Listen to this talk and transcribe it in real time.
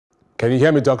Can you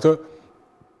hear me, Doctor?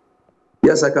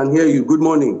 Yes, I can hear you. Good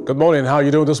morning. Good morning. How are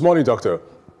you doing this morning, Doctor?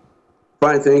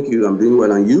 Fine, thank you. I'm doing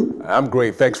well. And you? I'm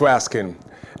great. Thanks for asking.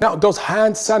 Now, does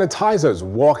hand sanitizers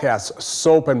work as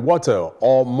soap and water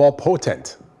or more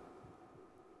potent?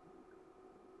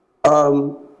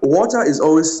 Water is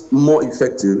always more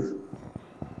effective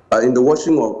in the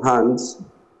washing of hands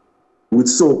with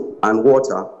soap and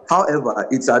water. However,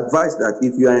 it's advised that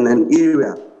if you are in an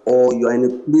area or you are in a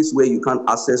place where you can't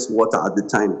access water at the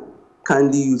time,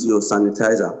 kindly use your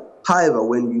sanitizer. However,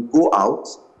 when you go out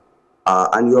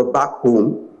and you're back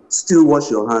home, still wash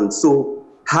your hands. So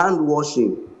hand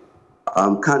washing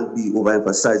can't be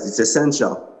overemphasized. It's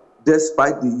essential.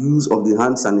 Despite the use of the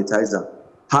hand sanitizer,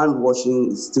 hand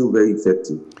washing is still very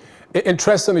effective.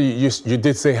 Interestingly, you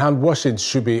did say hand washing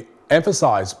should be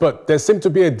emphasized, but there seems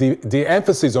to be a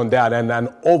de-emphasis on that and an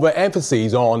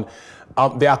over-emphasis on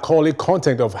the alcoholic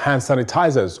content of hand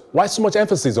sanitizers. Why so much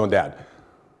emphasis on that?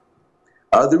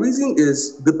 The reason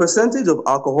is the percentage of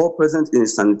alcohol present in a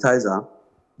sanitizer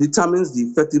determines the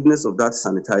effectiveness of that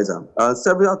sanitizer.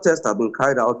 Several tests have been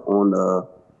carried out on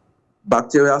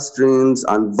bacterial strains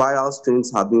and viral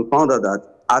strains have been found out that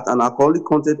at an alcoholic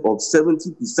content of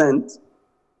 70%,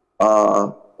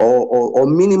 or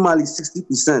minimally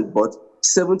 60%, but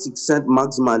 70%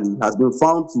 maximally has been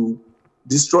found to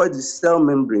destroy the cell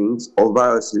membranes of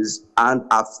viruses and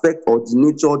affect or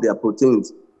denature their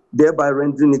proteins, thereby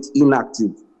rendering it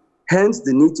inactive. Hence,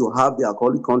 the need to have the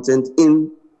alcoholic content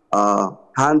in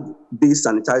hand-based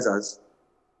sanitizers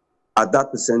at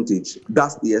that percentage.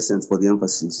 That's the essence for the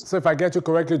emphasis. So if I get you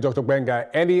correctly, Dr. Benga,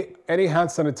 any hand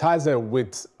sanitizer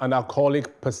with an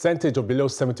alcoholic percentage of below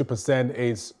 70%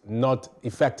 is not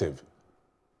effective?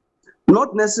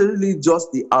 Not necessarily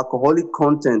just the alcoholic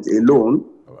content alone.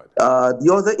 Right.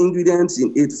 The other ingredients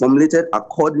in it formulated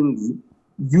accordingly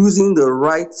using the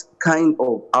right kind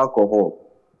of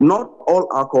alcohol. Not all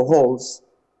alcohols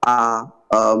are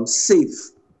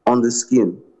safe on the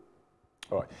skin.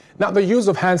 All right. Now, the use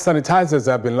of hand sanitizers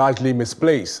have been largely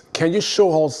misplaced. Can you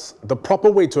show us the proper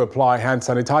way to apply hand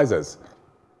sanitizers?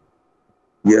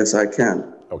 Yes, I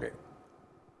can. Okay.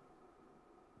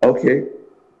 Okay.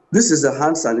 This is a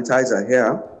hand sanitizer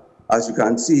here, as you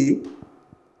can see.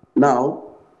 Now,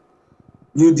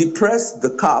 you depress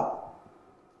the cap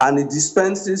and it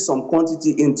dispenses some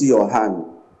quantity into your hand.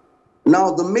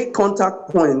 Now, the make contact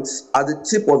points are the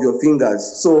tip of your fingers.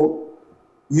 So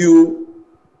you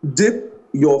dip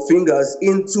your fingers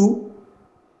into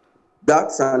that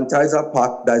sanitizer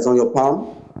pack that is on your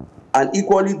palm and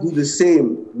equally do the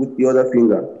same with the other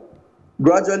finger.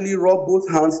 Gradually rub both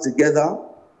hands together,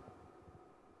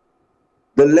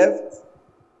 the left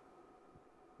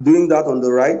doing that on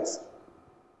the right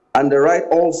and the right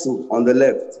also on the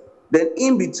left. Then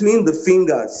in between the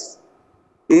fingers,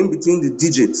 in between the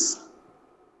digits,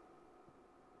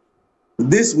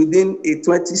 this within a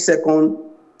 20-second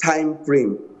time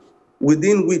frame,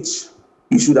 within which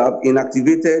you should have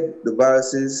inactivated the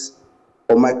viruses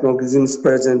or microorganisms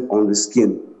present on the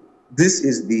skin. This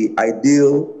is the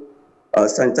ideal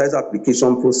sanitizer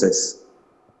application process.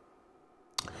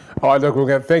 All right,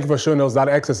 Dr. Thank you for showing us that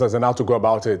exercise and how to go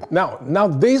about it. Now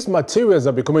these materials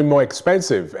are becoming more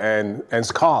expensive and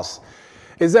scarce.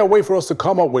 Is there a way for us to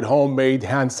come up with homemade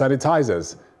hand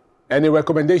sanitizers? Any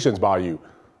recommendations by you?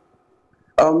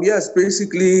 Yes,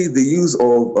 basically the use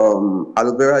of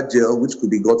aloe vera gel, which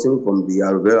could be gotten from the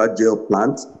aloe vera gel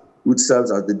plant, which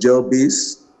serves as the gel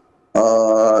base.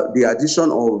 The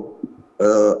addition of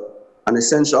an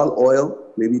essential oil,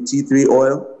 maybe tea tree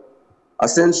oil.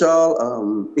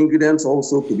 Essential ingredients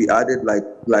also could be added like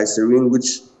glycerin,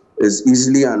 which is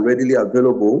easily and readily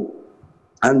available.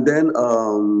 And then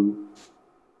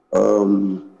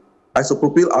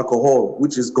isopropyl alcohol,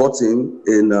 which is gotten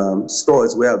in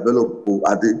stores where available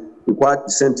at the required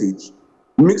percentage,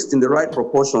 mixed in the right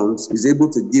proportions, is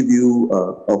able to give you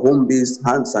a home-based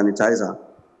hand sanitizer.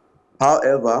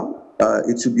 However,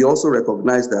 it should be also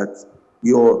recognized that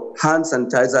your hand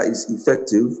sanitizer is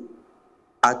effective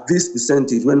at this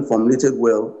percentage when formulated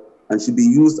well and should be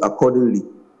used accordingly.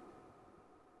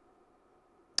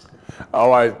 All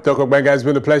right, Dr. Benga, it's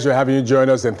been a pleasure having you join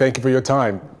us and thank you for your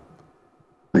time.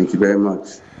 Thank you very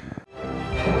much.